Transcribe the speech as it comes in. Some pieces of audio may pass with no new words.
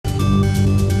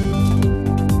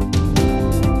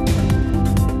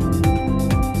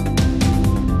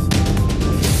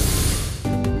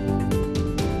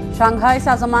شانګهای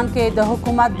سازمان کې د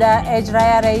حکومت د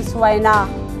اجرایه رئیس وینا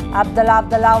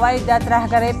عبدالله وایي د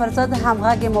ترهګرۍ پر ضد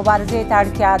همغږې مبارزې ته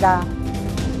اړتیا ده.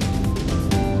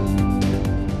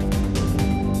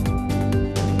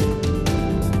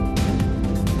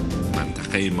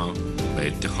 منطقه ما به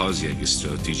اتخاذ یک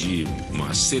استراتژی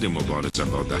مؤثر مبارزه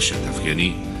با دهشت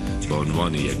افکنی به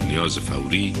عنوان یک نیاز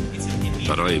فوری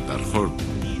برای برخورد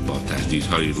با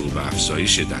تهدیدهای رو به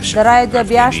افزایش دهشت د رایې د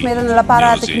بیا شمېرنې لپاره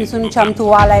تکنیسون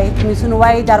چمتووالی. تکنیسون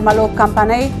وایي درملو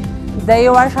کمپنۍ د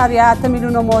 1.8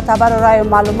 میلیونو معتبرو رایو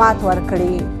معلومات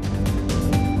ورکړي.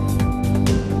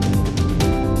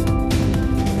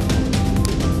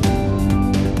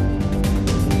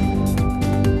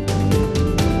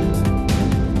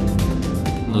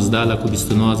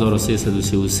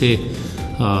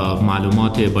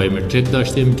 معلومات بایومتریک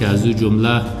داشتیم که از او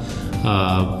جمله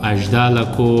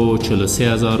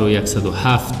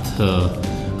 18,43,107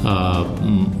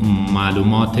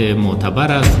 معلومات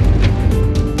معتبر است.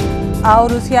 او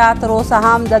روسیه تر اوسه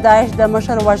هم د داعش د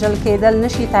مشر وژل کېدل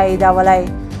نشي تاییدولی.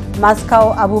 مسکو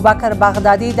ابوبکر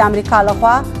بغدادي د امریکا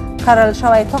لخوا کرل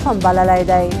شوی تخم بللی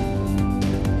دی.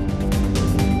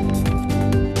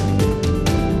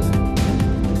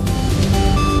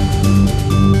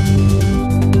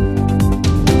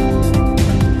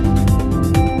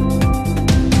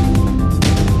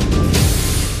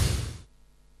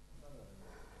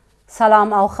 سلام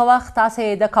او ښه وخت.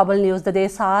 تاسې د کابل نیوز د دې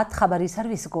ساعت خبری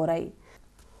سرویس ګورئ.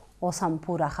 اوس هم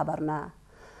پوره خبرونه.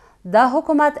 د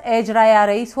حکومت اجرایه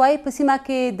رئیس وایي په سیمه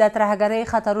کې د ترهګرۍ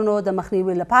خطرونو د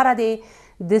مخنیوي لپاره د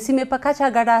سیمې په کچه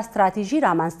ګډه ستراتیژي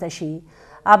رامنځته شي.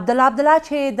 عبدالله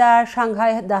چې د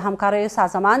شانګهای د همکاریو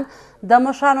سازمان د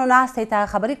مشرانو ناستې ته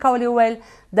خبري کولې وویل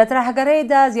د ترهګرۍ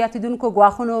د زیاتېدونکو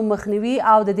ګواښونو مخنیوي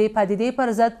او د دې پدیدې پر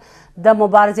ضد د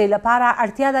مبارزې لپاره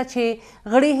اړتیا ده چې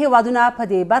غړي هیوادونه په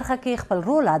دې برخه کې خپل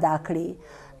رول ادا کړي.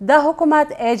 د حکومت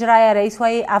اجرایه رئیس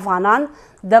وایي افغانان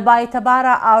د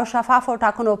بااعتباره او شفافو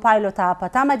ټاکنو پایلو ته په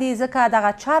تمه دي ځکه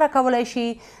دغه چاره کولی شي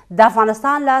د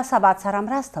افغانستان له ثبات سره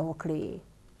مرسته وکړي.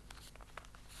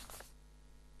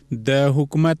 د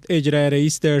حکومت اجرایه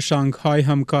رئیس د شانګهای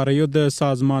همکاریو د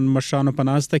سازمان مشرانو په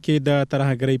ناسته کې د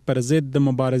ترهګرۍ پر ضد د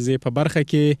مبارزې په برخه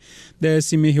کې د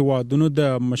سیمې هیوادونو د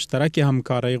مشترکې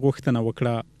همکارۍ غوښتنه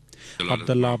وکړه.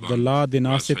 عبدالله د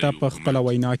ناستې ته په خپله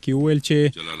وینا کې وویل چې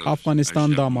افغانستان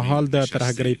دا مهال د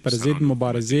ترهګرۍ پر ضد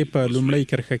مبارزې په لومړۍ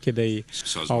کرښه کې دی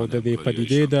او د دې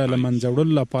پدیدې د له منځه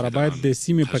وړلو لپاره باید د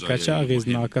سیمې په کچه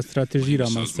اغیزناکه ستراتژي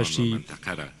رامنځته شي.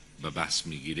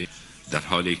 در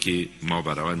حالی که ما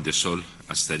بر روند صلح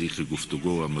از طریق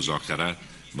گفتگو و مذاکره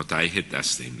متعهد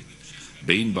هستیم.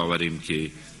 به این باوریم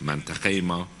که منطقه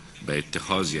ما به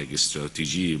اتخاذ یک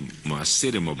استراتژی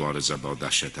مؤثر مبارزه با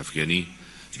دهشت افکنی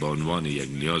به عنوان یک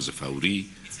نیاز فوری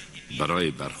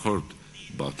برای برخورد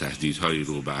با تهدیدهای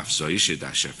رو به افزایش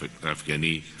دهشت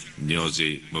افکنی نیاز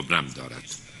مبرم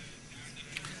دارد.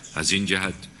 از این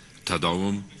جهت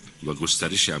تداوم و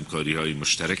گسترش همکاری‌های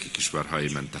مشترک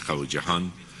کشورهای منطقه و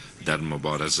جهان در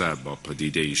مبارزه با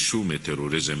پدیده شوم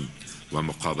تروریسم و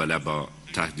مقابله با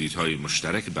تهدیدهای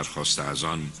مشترک برخاسته از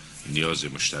آن نیاز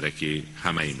مشترک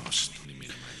همه ماست.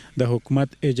 د حکومت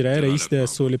اجرایه رئیس د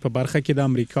سولې په برخه کې د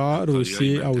امریکا،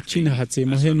 روسیې او چین هڅې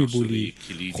مهمې بولي،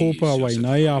 خو په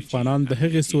وینای افغانان د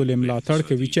هغې سولې ملاتړ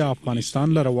کوي چې افغانستان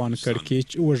له روان کړکېچ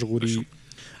وژغوري.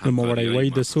 نوموړی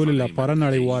وایي د سولې لپاره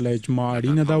نړیواله اجماع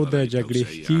اړینه ده او د جګړې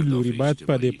ښکي لوري باید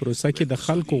په دې پروسه کې د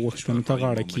خلکو غوښتنو ته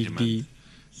غاړه کیږدي.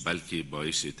 بلکه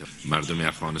باعث مردم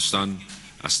افغانستان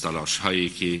از تلاش هایی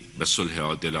که به صلح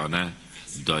عادلانه،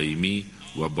 دائمی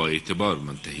و با اعتبار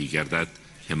منتهی گردد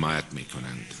حمایت می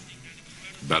کنند.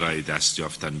 برای دست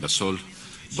یافتن به صلح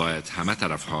باید همه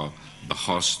طرف ها به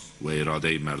خواست و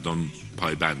اراده مردم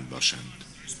پایبند باشند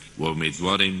و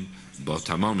امیدواریم با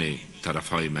تمام طرف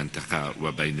های منطقه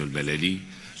و بین المللی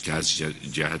که از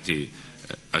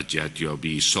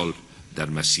جهتیابی صلح در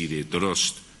مسیر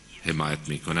درست حمایت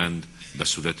می کنند به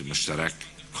صورت مشترک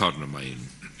کار نماییم.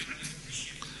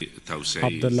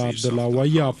 عبدالله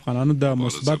وایي افغانانو د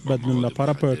مثبت بدلون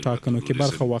لپاره په ټاکنو کې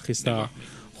برخه واخیسته،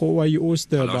 خو وایي اوس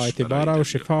د بااعتباره او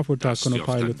شفافو ټاکنو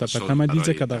پایلو ته په تمه دي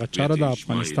ځکه دغه چاره د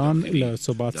افغانستان له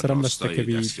ثبات سره مرسته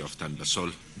کوي.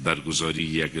 برگزاری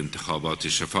یک انتخابات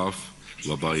شفاف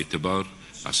و با اعتبار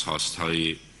از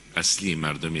خواستهای اصلی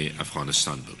مردم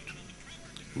افغانستان بود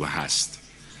و هست.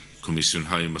 کمیسیون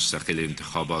های مستقل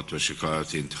انتخابات و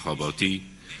شکایات انتخاباتی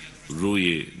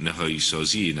روی نهایی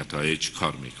سازی نتایج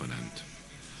کار می کنند.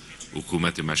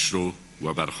 حکومت مشروع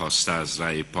و برخواسته از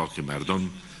رأی پاک مردم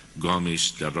گامی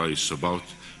است در راه ثبات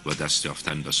و دست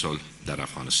یافتن به صلح در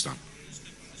افغانستان.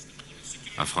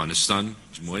 افغانستان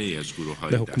مجموعه از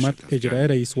گروه‌های د حکومت اجرایی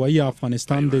رئیس وايي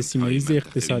افغانستان د سیمه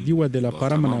اقتصادي ودې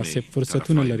لپاره مناسب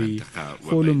فرصتونه لري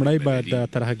خو لومړی به د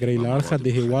ترهګرۍ له اړخه د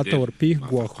هیواد ته ورپېښ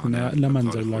ګواښونه له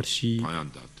منځه ولاړ شي.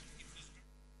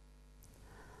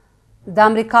 د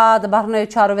امریکا د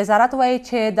بهرنیو چارو وزارت وایي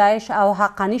چې داعش او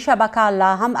حقاني شبکه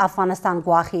لا هم افغانستان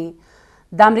ګواښي.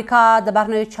 د امریکا د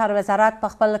بهرنیو چارو وزارت په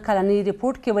خپل کلني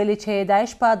ریپورټ کې ویلي چې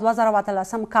داعش په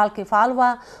 2013 کال کې فعال و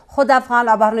خو د افغان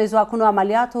او بهرنیو ځواکونو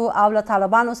عملیاتو او له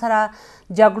طالبانو سره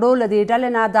جګړو له دې ډلې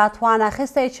نه دا توان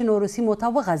اخیستی چې نورو سیمو ته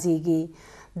وغځېږي.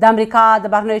 د امریکا د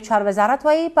بهرنیو چارو وزارت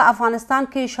وایي په افغانستان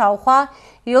کې شاوخوا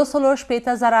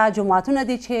 160,000 جوماتونه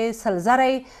دي چې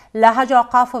 100,000 له حج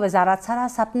اوقافو وزارت سره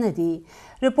ثبت نه دي.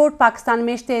 ریپورټ پاکستان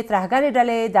میشتې ترهګرې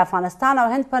ډلې د افغانستان او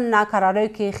هند په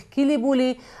ناکراریو کې ښکیلي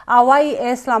بولي او وایي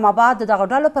اسلام آباد د دغو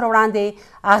ډلو پر وړاندې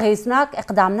اغیزناک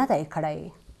اقدام نه دی کړی.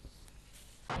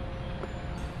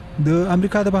 د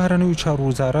امریکا د بهرنیو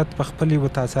چارو وزارت په خپل یو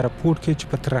تازه راپور کې چې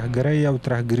په ترهګرۍ او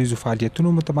ترهګریزو فعالیتونو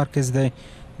متمرکز دی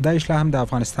داعش لا هم د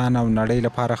افغانستان او نړۍ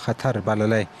لپاره خطر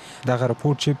بللی. دغه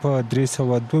راپور چې په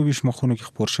 322 مخونو کې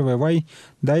خپور شوی وای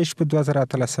داعش په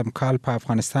 2013 کال په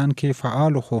افغانستان کې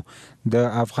فعال خو د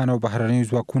افغان او بهرنیو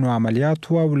ځواکونو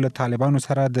عملیاتو او له طالبانو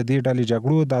سره د دې ډلې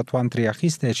جګړو د توان ترې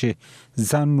اخیستی چې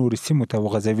ځان نورو سیمو ته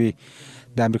وغځوي.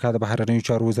 د امریکا د بهرنیو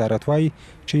چارو وزارت وایي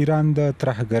چې ایران د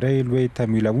ترهګرۍ لوی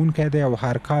تمویلونکی دی او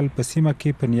هر کال په سیمه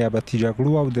کې په نیابتي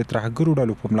جګړو او د ترهګرو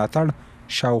ډلو په ملاتړ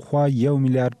شاوخوا $1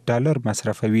 میلیارډ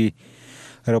مصرفوي.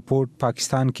 راپورټ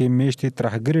پاکستان کې میشتې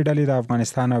ترهګرې ډلې د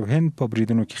افغانستان او هند په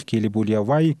بریدونو کې ښکیلي بولي او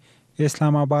وایي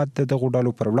اسلام آباد د دغو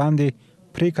ډلو پر وړاندې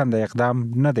پرېکنده اقدام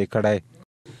نه دی کړی.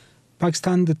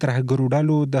 پاکستان د ترهګرو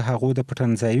ډلو د هغو د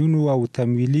پټنځایونو او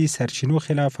تمویلي سرچینو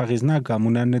خلاف اغیزناک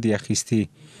ګامونه نه دي اخیستي.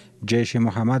 جیش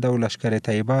محمد او لشکر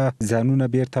طیبه ځانونه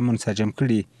بیرته منسجم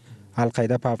کړي.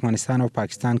 القاعده په افغانستان او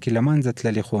پاکستان کې له منځه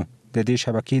تللي خو د دې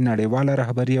شبکې نړیواله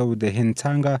رهبري او د هند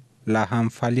څانګه لا هم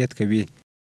فعالیت کوي.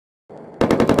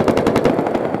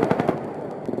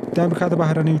 د امریکا د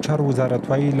بهرنیو چارو وزارت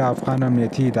وایي له افغان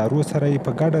امنیتي ادارو سره یې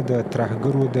په ګډه د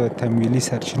ترهګرو د تمویلي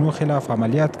سرچینو خلاف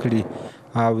عملیات کړي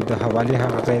او د حوالې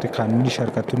هغه غیر قانوني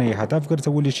شرکتونه یې هدف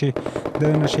ګرځولي چې د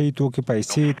نشه یي توکو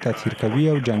پیسې تطهیر کوي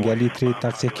او جنګیالي ترې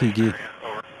تغذیه کیږي.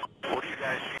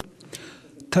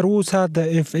 تر اوسه د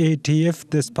FATF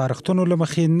د سپارښتنو له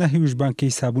مخې 9 بانکي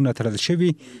حسابونه تړل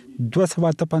شوي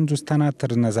 258 تنه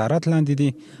تر نظارت لاندې دي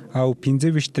او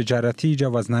 25 تجارتي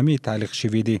جوازنامې تعلیق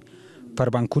شوي دي. پر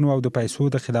بانکونو او د پیسو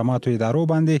د خدماتو ادارو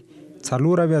باندې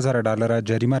 $40,000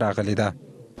 جریمه راغلې ده.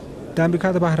 د امریکا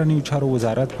د بهرنیو چارو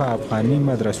وزارت په افغاني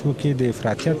مدرسو کې د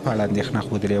افراطیت په اړه اندېښنه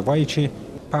ښودلې وایي چې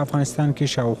په افغانستان کې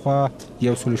شاوخوا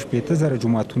 160,000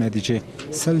 جوماتونه دي چې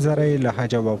 100,000 له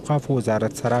حج او اوقافو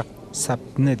وزارت سره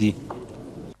ثبت نه دي.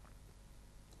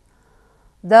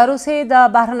 د روسیې د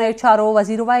بهرنیو چارو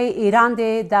وزیر وایي ایران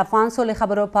د افغان سولې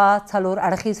خبرو په 4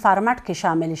 اړخیز فارمټ کې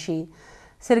شامل شي.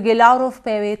 سرګی لاوروف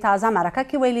په یوې تازه مرکه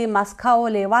کې ویلي مسکو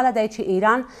لیواله دی چې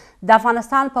ایران د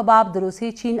افغانستان په باب د روسیې،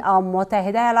 چین او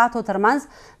متحده ایالاتو ترمنځ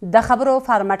د خبرو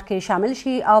فارمټ کې شامل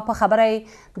شي او په خبره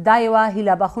دا یوه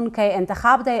هیله بخونکی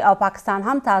انتخاب دی او پاکستان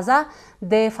هم تازه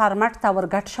د فارمټ ته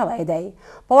ورګډ شوی دی.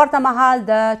 په ورته مهال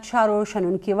د چارو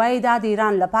شنونکي وایي دا د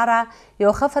ایران لپاره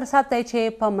یو ښه فرصت دی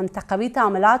چې په منطقوي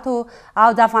تعاملاتو او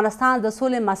د افغانستان د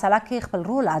سولې مسله کې خپل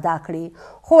رول ادا کړي.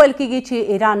 خو ویل کېږي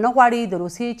چې ایران نه غواړي د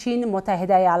روسیې، چین،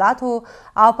 متحده ایالاتو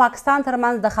او پاکستان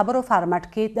ترمنځ د خبرو فارمټ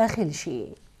کې داخل شي.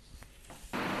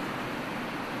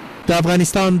 د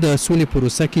افغانستان د سولې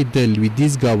پروسه کې د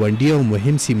لویدیځ ګاونډي او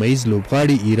مهم سیمهییز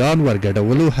لوبغاړي ایران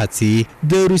ورګډولو هڅې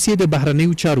د روسیې د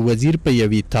بهرنیو چارو وزیر په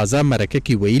یوې تازه مرکه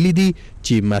کې ویلي دي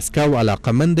چې مسکو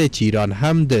علاقمند دی چې ایران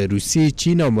هم د روسیې،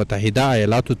 چین او متحده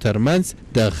ایالاتو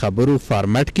ترمنځ د خبرو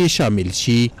فارمټ کې شامل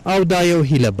شي او دا یو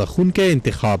هیله بخونکی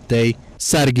انتخاب دی.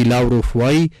 سرګی لاوروف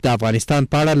وایي د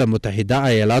افغانستان په اړه له متحده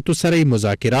ایالاتو سره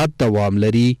مذاکرات دوام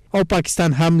لري او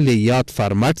پاکستان هم له یاد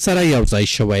فارمټ سره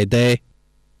یوځای شوی دی.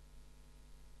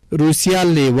 روسیه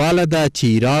لیواله ده چې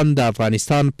ایران د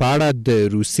افغانستان په اړه د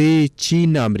روسیې،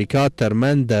 چین، امریکا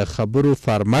ترمنځ د خبرو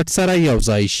فارمټ سره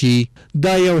یوځای شي.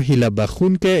 دا یو هیله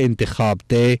بخونکی انتخاب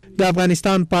دی. د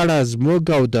افغانستان په اړه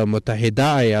زموږ او د متحده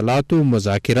ایالاتو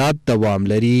مذاکرات دوام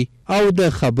لري او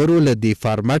د خبرو له دې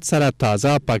فارمټ سره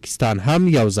تازه پاکستان هم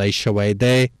یوځای شوی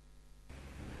دی.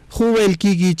 خو ویل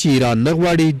کېږي چې ایران نه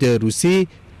غواړي د روسیې،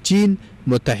 چین،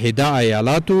 متحده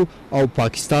ایالاتو او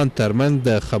پاکستان ترمنځ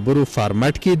د خبرو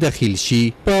فارمټ کې داخل شي.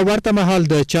 په ورته مهال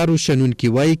د چارو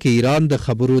شنونکي وایي که ایران د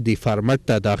خبرو د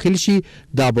فارمټ ته داخل شي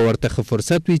دا به ورته ښه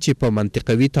فرصت وي چې په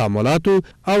منطقوي تعاملاتو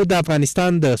او د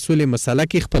افغانستان د سولې مسله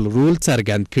کې خپل رول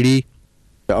څرګند کړي.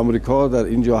 آمریکا در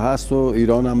اینجا هست و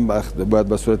ایران هم باید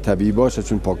به صورت طبیعی باشه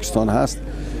چون پاکستان هست،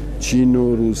 چین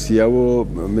و روسیه و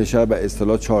میشه به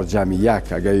اصطلاح 4 جمع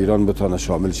 1 اگر ایران بتونه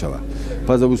شامل شود.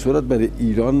 پس به صورت برای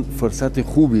ایران فرصت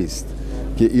خوبی است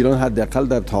که ایران حداقل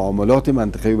در تعاملات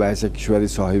منطقه‌ای به حیث کشوری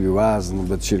صاحب وزن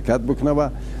به شرکت بکنه و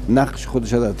نقش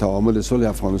خودش در تعامل صلح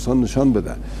افغانستان نشان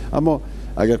بده. اما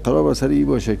اگر قرار بر سر این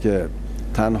باشه که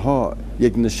تنها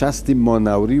یک نشستی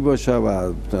مانوری باشه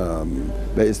و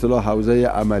به اصطلاح حوزه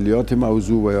عملیات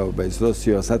موضوع و یا به اصطلاح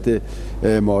سیاست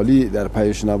مالی در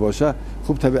پیش نباشه،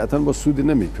 خوب طبیعتا با سودی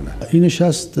نمیکنه. این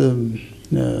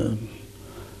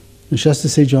نشست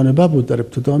 3 جانبه بود در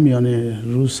ابتدا میان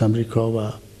روس، امریکا و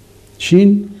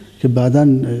چین که بعداً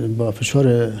با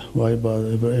فشار و با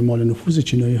اعمال نفوذ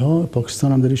چینایی ها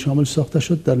پاکستان هم در شامل ساخته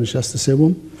شد در نشست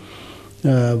سوم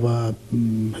و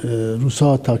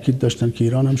روس‌ها تاکید داشتن که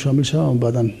ایران هم شامل شود و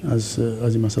بعداً از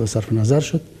این مسئله صرف نظر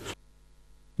شد.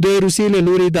 د روسیې له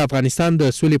لوري د افغانستان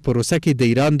د سولې پروسه کې د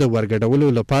ایران د ورګډولو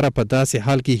لپاره په داسې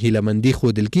حال کې هیلهمندي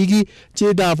ښودل کیږي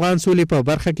چې د افغان سولې په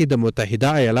برخه کې د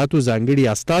متحده ایالاتو ځانګړي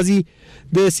استازي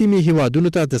د سیمې هیوادونو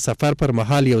ته د سفر پر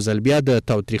مهال یو ځل بیا د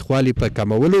تاوتریخوالي په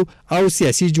کمولو او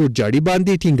سیاسي جوړجاړي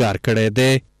باندې ټینګار کړی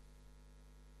دی.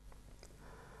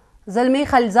 زلمی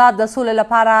خلیلزاد د سولې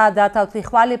لپاره د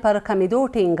تاوتریخوالي پر کمیدو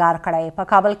ټینګار کړی. په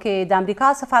کابل کې د امریکا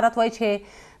سفارت وایي چې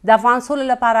د افغان سولې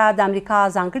لپاره د امریکا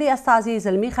ځانګړي استازي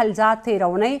زلمی خلیلزاد تېره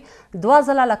اونۍ 2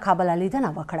 ځله له کابله لیدنه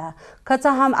وکړه. که څه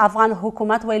هم افغان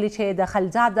حکومت ویلي چې د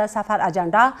خلیلزاد د سفر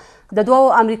اجنډا د 2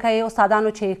 امریکایي استادانو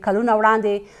چې کلونه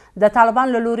وړاندې د طالبان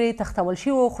له لوري تښتول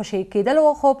شوي خوشي کېدل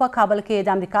و، خو په کابل کې د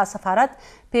امریکا سفارت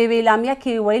په یوې اعلامیه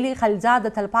کې ویلي خلیلزاد د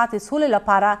تلپاتې سولې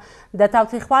لپاره د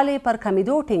تاوتریخوالي پر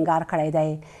کمیدو ټینګار کړی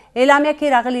دی. اعلامیه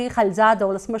کې راغلي خلیلزاد د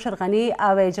ولسمشر غني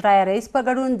او اجرایي رئیس په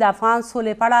ګډون د افغان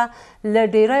سولې په اړه له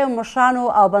ډیریو مشرانو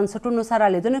او بنسټونو سره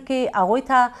لیدنو کې هغوی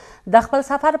ته د خپل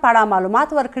سفر په اړه معلومات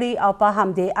ورکړي او په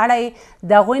همدې اړه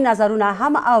د هغوی نظرونه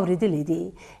هم اورېدلي دي.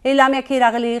 اعلامیه کې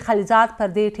راغلي خلیلزاد پر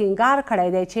دې ټینګار کړی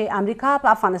دی چې امریکا په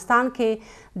افغانستان کې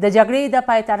د جګړې د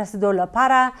پای ته رسېدو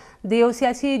لپاره د یو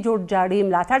سیاسي جوړجاړي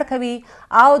ملاتړ کوي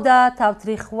او د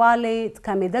تاوتریخوالي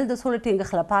کمیدل د سولې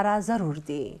ټینګښت لپاره ضرور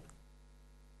دي.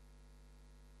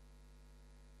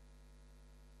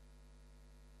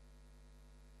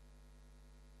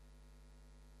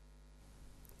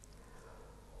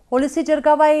 ولسي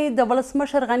جرګه وایي د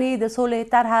ولسمشر غني د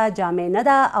سولې طرحه جامع نه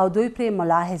ده او دوی پرې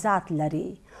ملاحظات لري.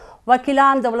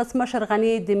 وکیلان د ولسمشر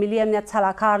غني د ملي امنیت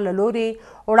سلاکار له لوري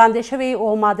وړاندې شوې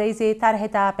او مادیزې طرحې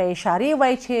ته په اشارې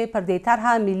وایي چې پر دې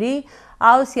طرحه ملي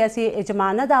او سیاسي اجماع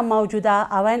نه ده موجوده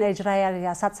او عین اجرایي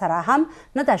ریاست سره هم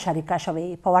نه ده شریکه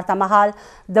شوې. په ورته مهال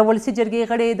د ولسي جرګې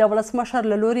غړي د ولسمشر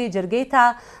له لوري جرګې ته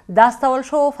د استول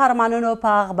شوو فرمانونو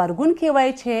په غبرګون کې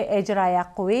وایي چې اجرایه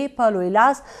قوې په لوی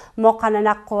لاس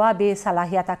مقننه قوه بې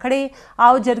صلاحیته کړې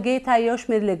او جرګې ته یو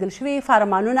شمېر لیږل شوي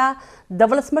فرمانونه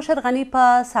د ولسمشر غني په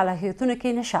صلاحیتونو کې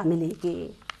نه شاملېږي.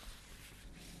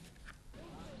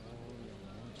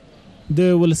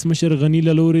 د ولسمشر غني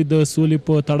له لوري د سولې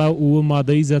په تړاو 9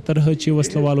 مادیزه طرحه چې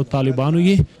وسلوالو طالبانو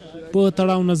یې په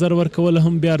تړاو نظر ورکول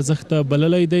هم بیا ارزښت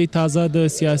بللی دی. تازه د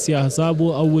سیاسي احزابو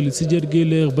او ولسي جرګې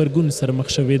له غبرګون سره مخ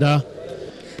شوې ده.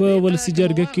 په ولسي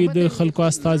جرګه کې د خلکو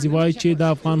استازي وایي چې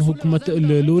د افغان حکومت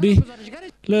له لوري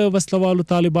له وسلوالو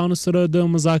طالبانو سره د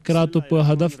مذاکراتو په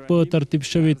هدف په ترتیب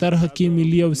شوې طرحه کې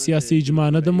ملي او سیاسي اجماع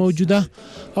نه ده موجوده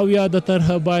او یا د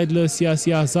طرحه باید له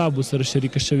سیاسي احزابو سره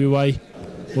شریکه شوې وای.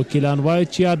 وکیلان وایي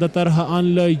چې یا د طرحه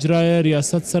آن له اجرایه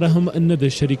ریاست سره هم نه ده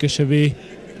شریکه شوی.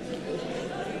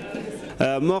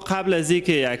 ما قبل از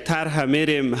اینکه یک طرح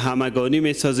میریم همگانی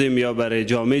میسازیم یا برای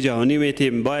جامعه جهانی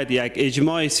میتیم، باید یک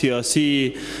اجماع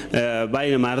سیاسی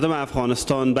بین مردم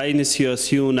افغانستان، بین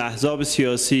سیاسیون، احزاب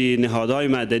سیاسی، نهادهای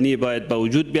مدنی باید به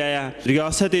وجود بیاید.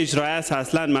 ریاست اجرایه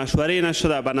اصلا مشوره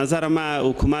نشده. به نظر من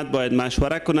حکومت باید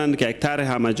مشوره کنند که یک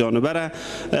طرح همه جانبه را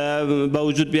به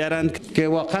وجود بیارند که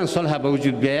واقعا صلح به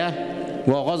وجود بیاید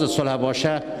و آغاز صلح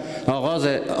باشه، آغاز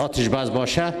آتش بس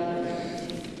باشه.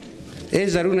 این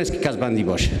ضرور نیست که کسبندی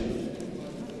باشه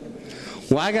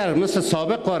و اگر مثل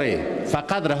سابق قاره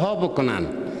فقط رها بکنن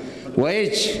و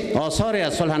هیچ آثاری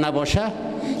از صلح نباشه،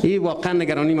 این واقعا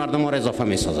نگرانی مردم را اضافه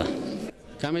میسازه.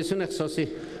 کمیسیون اختصاصی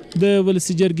د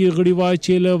ولسي جرګې غړي وایي چې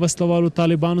له وسلوالو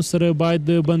طالبانو سره باید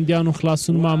د بندیانو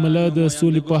خلاصون معامله د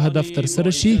سولې په هدف ترسره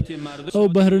شي او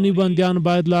بهرني بندیان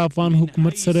باید له افغان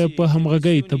حکومت سره په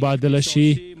همغږۍ تبادله شي.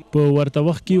 په ورته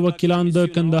وخت کې وکیلان د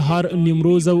کندهار،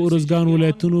 نیمروز او ارزګان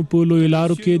ولایتونو په لویو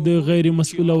لارو کې د غیر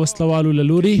مسؤله وسلوالو له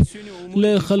لوري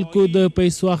له خلکو د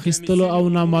پیسو اخیستلو او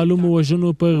نامعلومو وژنو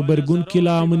په غبرګون کې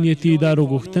له امنیتي ادارو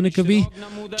غوښتنه کوي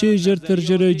چې ژر تر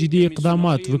ژره جدي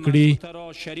اقدامات وکړي.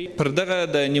 پر دغه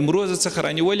د نیمروز څخه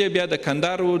رانیولې بیا د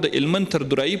کندهار د هلمند تر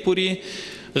درایي پورې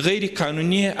غیر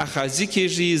قانوني اخاذي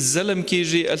کیږي، ظلم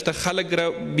کیږي، هلته خلک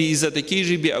بې عزته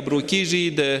کیږي، بې ابرو کیږي،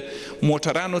 د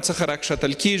موټرانو څخه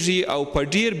راکښتل کیږي او په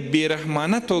ډیر بې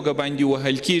رحمانه توګه باندې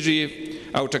وهل کیږي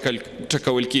او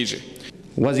ټکول کیږي.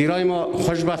 وزیرای ما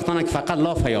خوشبختانه که فقط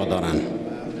لاف یاد دارن،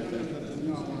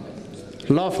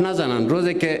 لاف نزنن.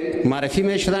 روزی که معرفی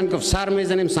میشدن گفت سر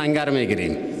میزنیم سنگر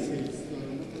میگیریم.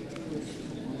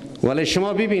 ولی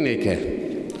شما ببینید که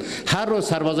هر روز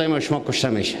سربازای ما شما کشته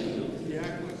میشه.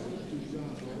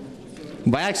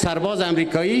 با یک سرباز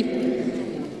امریکایی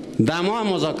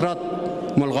دماغ مذاکرات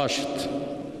ملغا شد،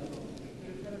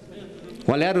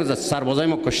 ولی هر روز سربازای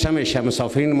ما کشته میشه،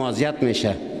 مسافرین ما اذیت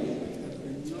میشه،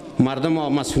 مردم ما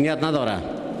مسئولیت نداره.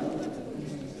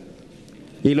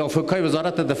 ایلافوکای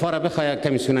وزارت دفاع را بخواه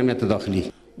کمیسیون امنیت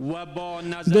داخلی.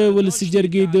 د ولسي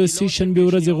جرګې د سې شنبې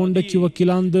ورځې غونډه کې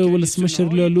وکیلان د ولسمشر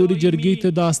له لوري جرګې ته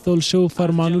د استول شوو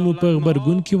فرمانونو په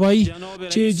غبرګون کې وایي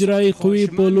چې اجرایي قوې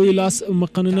په لوی لاس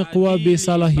مقننه قوه بې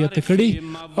صلاحیته کړي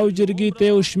او جرګې ته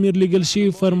یو شمېر لیږل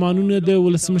شوي فرمانونه د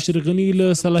ولسمشر غني له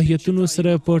صلاحیتونو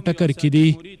سره په ټکر کې دي.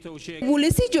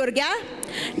 ولسی جرګه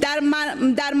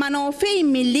در منافع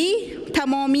ملی،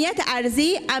 تمامیت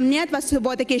ارضی، امنیت و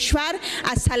ثبات کشور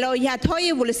از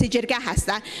صلاحیت‌های ولسی جرګه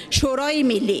هستند. شورای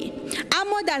ملی،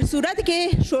 اما در صورتی که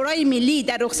شورای ملی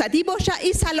در رخصتی باشه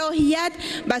این صلاحیت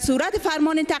به صورت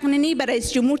فرمان تقنینی به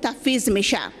رئیس جمهور تفویض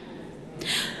میشه.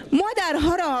 ما در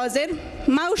حال حاضر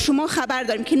ما و شما خبر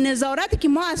داریم که نظارتی که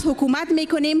ما از حکومت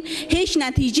میکنیم هیچ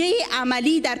نتیجه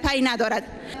عملی در پی ندارد.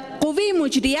 قوه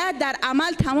مجریه در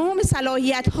عمل تمام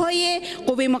صلاحیت های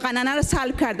قوه مقننه را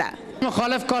سلب کرده.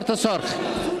 مخالف کارت سرخ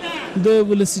د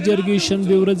ولسي جرګې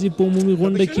شنبې ورځې په عمومي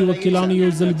غونډه کې وکیلانو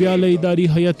یو ځل بیا له اداري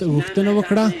هیئت غوښتنه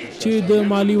وکړه چې د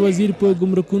مالی وزیر په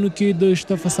ګمرکونو کې د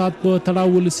شته فساد په تړاو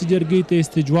ولسي جرګې ته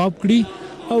استجواب کړي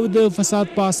او د فساد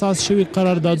په اساس شوي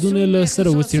قراردادونه له سره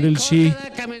وڅېړل شي.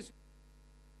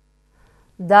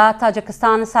 د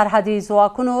تاجکستان سرحدي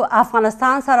ځواکونو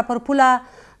افغانستان سره پر پوله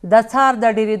د څار د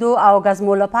ډیریدو او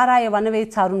ګزمو لپاره یوه نوې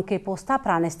څارونکې پوسته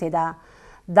پرانستې ده.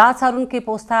 دا څارونکې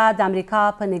پوسته د امریکا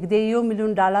په نږدې $1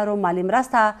 میلیون مالي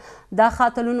مرسته د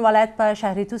خاتلون ولایت په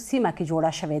شهریتو سیمه کې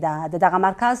جوړه شوې ده. د دغه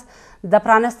مرکز د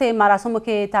پرانستې مراسمو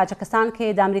کې تاجکستان کې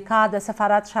د امریکا د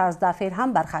سفارت شازده فیر هم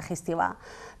برخه اخیستې وه.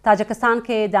 تاجکستان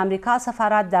کې د امریکا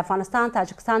سفارت د افغانستان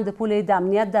تاجکستان د پولې د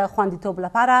امنیت د خوندیتوب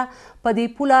لپاره په دې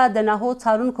پوله د 9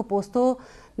 څارونکو پوستو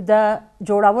د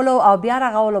جوړولو او بیا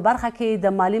رغولو برخه کې د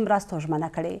مالي مرستو ژمنه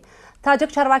کړې. تاجک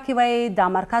چارواکي وایي دا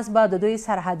مرکز به د دوی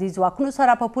سرحدي ځواکونو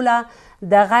سره په پوله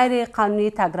د غیر قانوني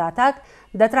تګ راتګ،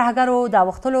 د ترهګرو د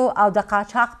اوښتلو او د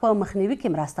قاچاق په مخنیوي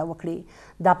کې مرسته وکړي.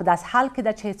 دا په داسې حال کې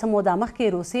ده چې څه موده مخکې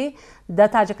روسیې د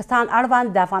تاجکستان اړوند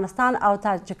د افغانستان او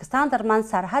تاجکستان ترمنځ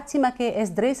سرحد سیمه کې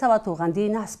S-300 توغندي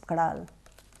نصب کړل.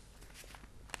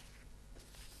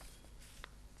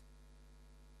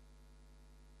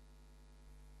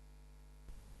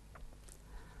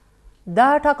 د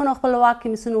ټاکنو خپلواک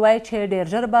کمیسیون وایي چې ډېر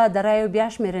ژر به د رایو بیا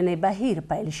شمېرنې بهیر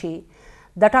پیل شي.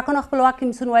 د ټاکنو خپلواک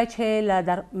کمیسیون وایي چې له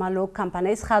درملو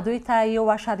کمپنۍ څخه دوی ته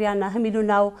 1.9 میلیون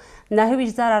او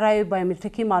 29,000 رایو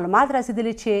بایومټریکي معلومات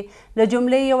رسیدلي چې له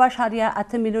جملې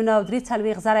 1.8 میلیون او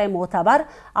 43,000 معتبر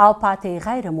او پاتې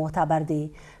غیر معتبر دي.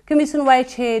 کمیسیون وایي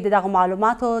چې د دغو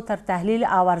معلوماتو تر تحلیل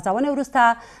او ارزونې وروسته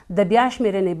د بیا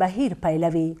شمېرنې بهیر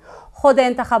پیلوي. خو د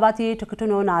انتخاباتي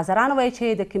ټکټونو ناظران وایي چې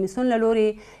د کمیسیون له لوري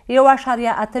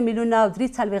 1.8 میلیون او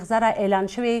 43,000 اعلان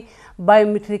شوي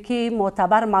بایومټریکي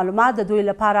معتبر معلومات د دوی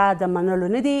لپاره د منلو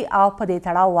نه دي او په دې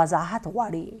تړاو وضاحت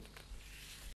غواړي.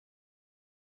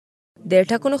 د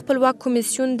ټاکنو خپلواک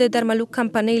کمیسیون د درملو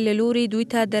کمپنۍ له لوري دوی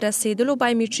ته د رسیدلو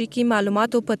بایومټریکي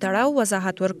معلوماتو په تړاو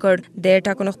وضاحت ورکړ. د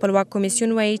ټاکنو خپلواک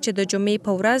کمیسیون وایي چې د جمعې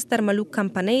په ورځ درملو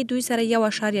کمپنۍ دوی سره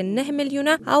 1.9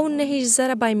 میلیونه او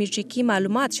 9,000 بایومټریکي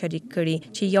معلومات شریک کړي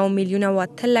چې 1 میلیون او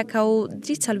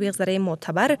 8,43,000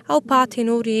 معتبر او پاتې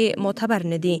نورې معتبر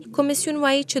نه دي. کمیسیون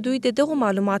وایي چې دوی د دغو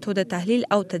معلوماتو د تحلیل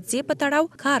او تجزیې په تړاو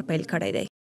کار پیل کړی دی.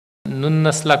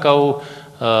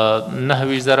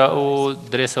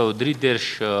 19,333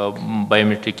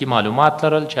 بایومټریکي معلومات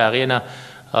لرل چې هغې نه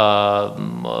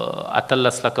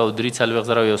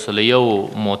 18,341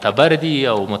 معتبر دي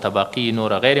او متبقي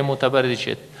نور غیر معتبر دي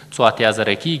چې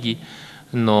 80,000 کیږي.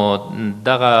 نو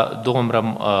دغه دومره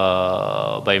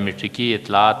بایومټریکي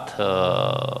اطلاعات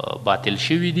باطل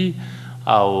شوي دي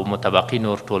او متبقي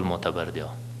نور ټول معتبر دي.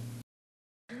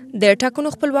 د ټاکنو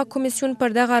خپلواک کمیسیون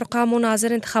پر دغه ارقامو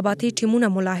ناظر انتخاباتي ټیمونه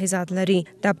ملاحظات لري.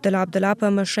 د عبدالله په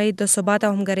مشرۍ د ثبات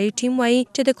او همکارۍ ټیم وایي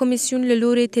چې د کمیسیون له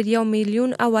لورې تر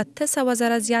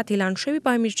 1,800,000 زیات اعلان شوي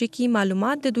بایومټریکي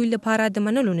معلومات د دوی لپاره د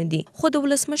منلو نه دي. خو د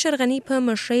ولسمشر غني په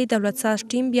مشرۍ دولت ساز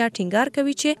ټیم بیا ټینګار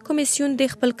کوي چې کمیسیون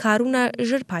د خپل کارونه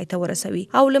ژر پای ته ورسوي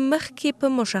او له مخکې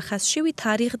په مشخص شوي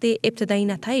تاریخ د ابتدایی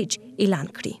نتایج اعلان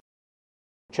کړي.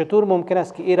 چطور ممکن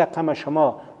است که این رقم شما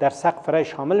در سقف رای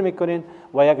شامل میکنین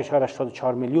و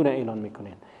 1.84 میلیون اعلان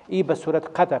میکنین؟ این به صورت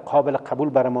قطع قابل قبول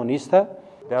برای ما نیست.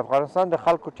 د افغانستان د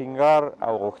خلکو ټینګار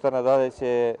او غوښتنه دا ده چې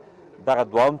دغه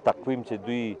دوام تقویم چې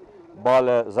دوی بال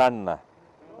ځان نه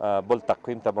بل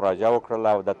تقویم ته مراجعه وکړله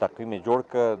او د تقویم یې جوړ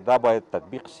کړ، دا باید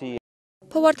تطبیق شي.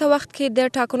 په ورته وخت کې د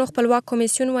ټاکنو خپلواک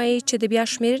کمیسیون وایي چې د بیا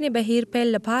شمیرنې بهیر پیل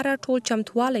لپاره ټول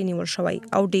چمتوالی نیول شوی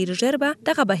او ډیر ژر به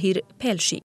دغه بهیر پیل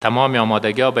شي. تمام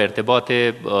آمادگی‌ها به ارتباط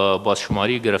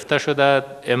بازشماری گرفته شده.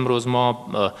 امروز ما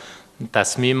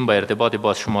تصمیم به ارتباط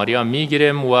بازشماری‌ها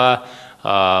میگیریم و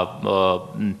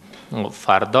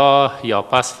فردا یا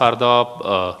پس فردا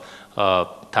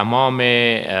تمام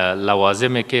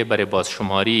لوازمی که برای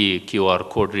بازشماری QR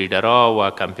کد ریډرها و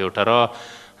کمپیوترها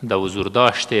د حضور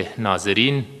داشت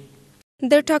ناظرین.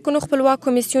 د ټاکنو خپلواک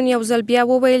کمیسیون یو ځل بیا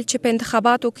وویل چې په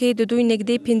انتخاباتو کې د دوی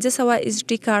نږدې 1500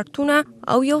 SD کارتونه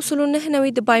او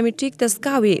 190 د بایومټریک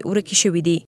دستګاوې ورکې شوي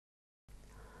دي.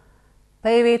 په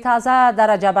یوې تازه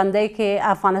درجه بندۍ کې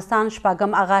افغانستان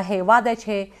شپږم هغه هیواد دی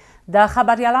چې د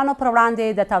خبریالانو پر وړاندې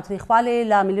د تاوتریخوالي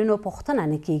لاملونو پوښتنه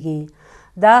نه کیږي.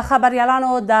 د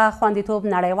خبریالانو د خوندیتوب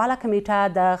نړیواله کمیټه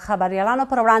د خبریالانو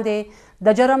پر وړاندې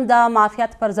د جرم د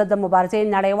معافیت پر ضد د مبارزې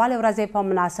نړیوالې ورځې په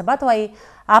مناسبت وایي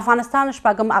افغانستان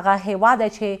شپږم هغه هیواد دی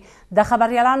چې د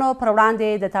خبریالانو پر وړاندې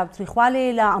د تاوتریخوالي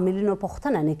له عاملونو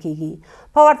پوښتنه نه کیږي.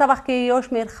 په ورته وخت کې یو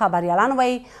شمېر خبریالان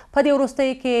وایي په دې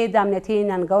وروستیو کې د امنیتي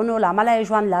ننګونو له امله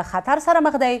ژوند له خطر سره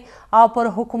مخ دی او پر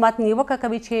حکومت نیوکه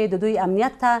کوي چې د دوی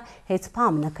امنیت ته هیڅ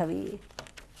پام نه کوي.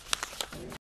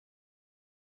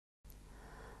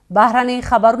 بهرني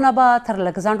خبرونه به تر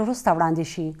لږ ځنډ وروسته وړاندې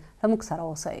شي. له موږ سره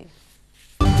اوسئ.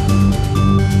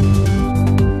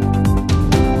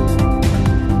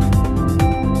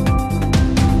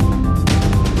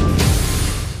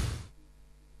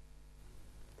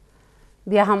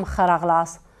 بیا هم ښه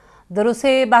راغلاست. د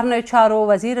روسیې بهرنیو چارو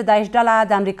وزیر داعش ډله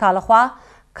د امریکا لخوا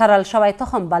کرل شوی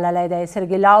تخم بللی دی.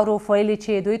 سرګي لاوروف ویلي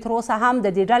چې دوی تر اوسه هم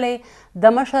د دې ډلې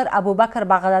د مشر ابوبکر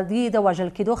بغدادي د وژل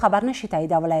کېدو خبر نشي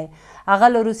تاییدولی. هغه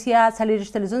له روسیه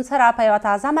 40 تلویزیون سره په یوه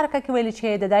تازه مرکه کې ویلي چې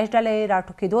د داعش ډلې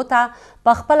راټوکېدو ته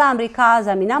په خپله امریکا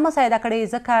زمینه مساعده کړې،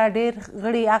 ځکه ډېر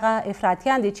غړي هغه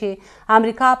افراطیان دي چې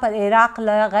امریکا پر عراق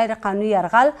له غیر قانوني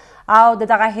یرغل او د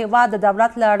دغه هیواد د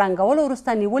دولت له ړنګولو وروسته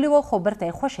نیولي وو، خو بیرته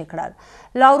یې خوشې کړل.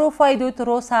 لاوروف وایي دوی تر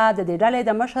اوسه د دې ډلې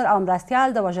د مشر او مرستیال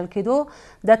د وژل کېدو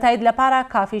د تایید لپاره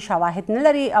کافي شواهد نه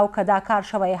لري او که دا کار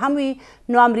شوی هم وي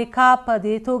نو امریکا په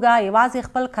دې توګه یوازې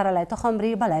خپل کرلی تخم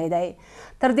ریبلی دی.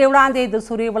 تر دې وړاندې د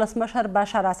سوریې ولسمشر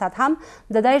بشار اسد هم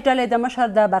د داعش ډلې د مشر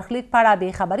د برخلیک په اړه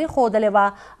بېخبري ښودلې وه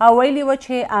او ویلي وه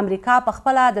چې امریکا په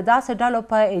خپله د داسې ډلو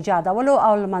په ایجادولو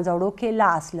او له منځه وړو کې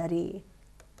لاس لري.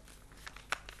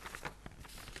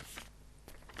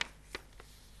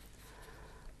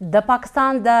 د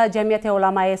پاکستان د جمعیت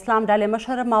علماء اسلام ډلې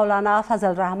مشر مولانا فضل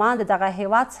الرحمن د دغه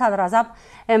هیواد صدر اعظم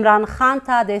عمران خان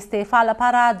ته د استعفا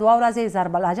لپاره 2 ورځې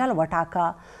ضرب الاجل وټاکه.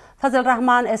 فضل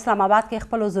الرحمن اسلام آباد کې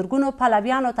خپلو زرګونو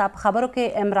پلویانو ته په خبرو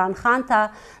کې عمران خان ته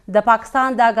د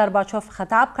پاکستان د ګرباچوف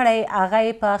خطاب کړی، هغه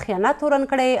یې په خیانت تورن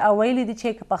کړی او ویلي دي چې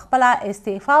که په خپله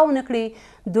استعفا ونه کړي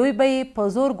دوی به یې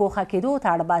په زور ګوښه کېدو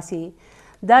ته اړ باسي.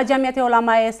 د جمعیت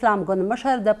علماء اسلام ګوند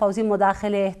مشر د پوځي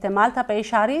مداخلې احتمال ته په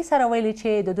اشارې سره ویلي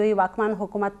چې د دوی واکمن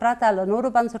حکومت پرته له نورو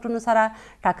بنسټونو سره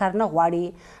ټکر نه غواړي.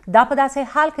 دا په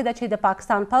داسې حال کې ده چې د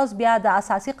پاکستان پوځ بیا د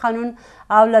اساسي قانون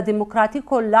او له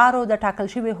دیموکراتیکو لارو د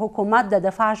ټاکل شوي حکومت د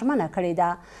دفاع ژمنه کړې ده.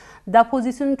 د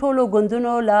اپوزیسیون ټولو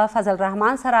ګوندونو له فضل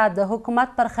الرحمن سره د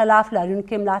حکومت پر خلاف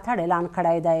لرونکي ملاتړ اعلان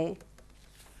کړی دی.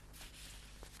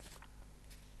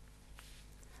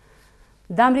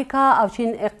 د امریکا او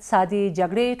چین اقتصادي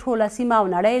جګړې ټوله سیمه او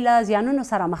نړۍ له زیانونو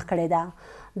سره مخ کړې ده.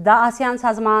 د آسیان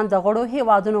سازمان د غړو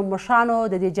هیوادونو مشرانو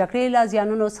د دې جګړې له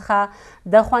زیانونو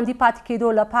څخه د خوندي پاتې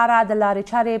کېدو لپاره د لارې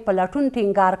چارې په لټون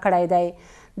ټینګار کړی دی.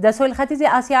 د سویل ختیځې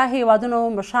اسیا هیوادونو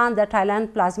مشران د تایلند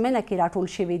پلازمینه کې راټول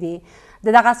شوي دي.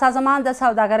 د دغه سازمان د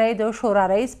سوداګرۍ د شورا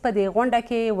رئیس په دې غونډه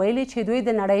کې ویلي چې دوی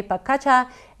د نړۍ په کچه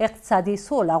اقتصادي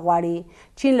سوله غواړي.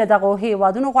 چین له دغو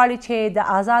هیوادونو غواړي چې د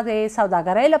آزادې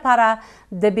سوداګرۍ لپاره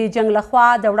د بیجنګ لخوا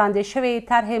د وړاندې شوې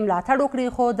طرحې ملاتړ وکړي،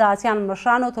 خو د آسیان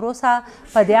مشرانو تر اوسه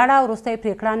په دې اړه وروستۍ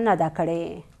پریکړه نه ده کړې.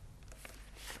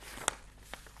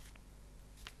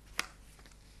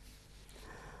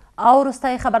 او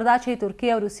وروستی خبر دا چې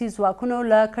ترکیې او روسي ځواکونو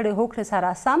له کړې هوکړې سره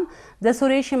سم د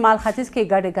سوریې شمال ختیځ کې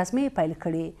ګډې ګزمې پیل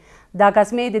کړي. دا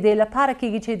ګزمې د دې لپاره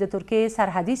کیږي چې د ترکیې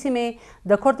سرحدي سیمې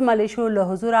د کرد ملیشو له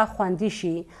حضوره خوندي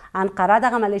شي. انقره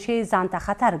دغه ملیشې ځان ته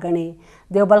خطر ګڼي.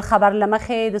 د یو بل خبر له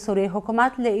مخې د سوریې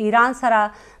حکومت له ایران سره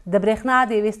د برېښنا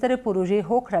د یوې سترې پروژې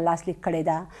هوکړه لاسلیک کړې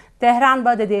ده. تهران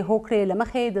به د دې هوکړې له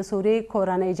مخې د سوریې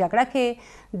کورنۍ جګړه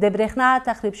کې د برېښنا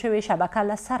تخریب شوې شبکه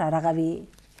له سره رغوي.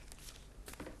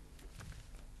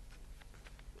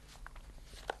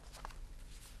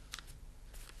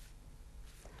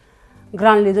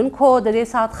 ګران لیدونکو د دې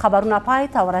ساعت خبرونه پای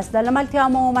ته ورسېدل. له ملتیا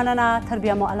مو مننه. تر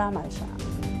بیا مو الله مل شه.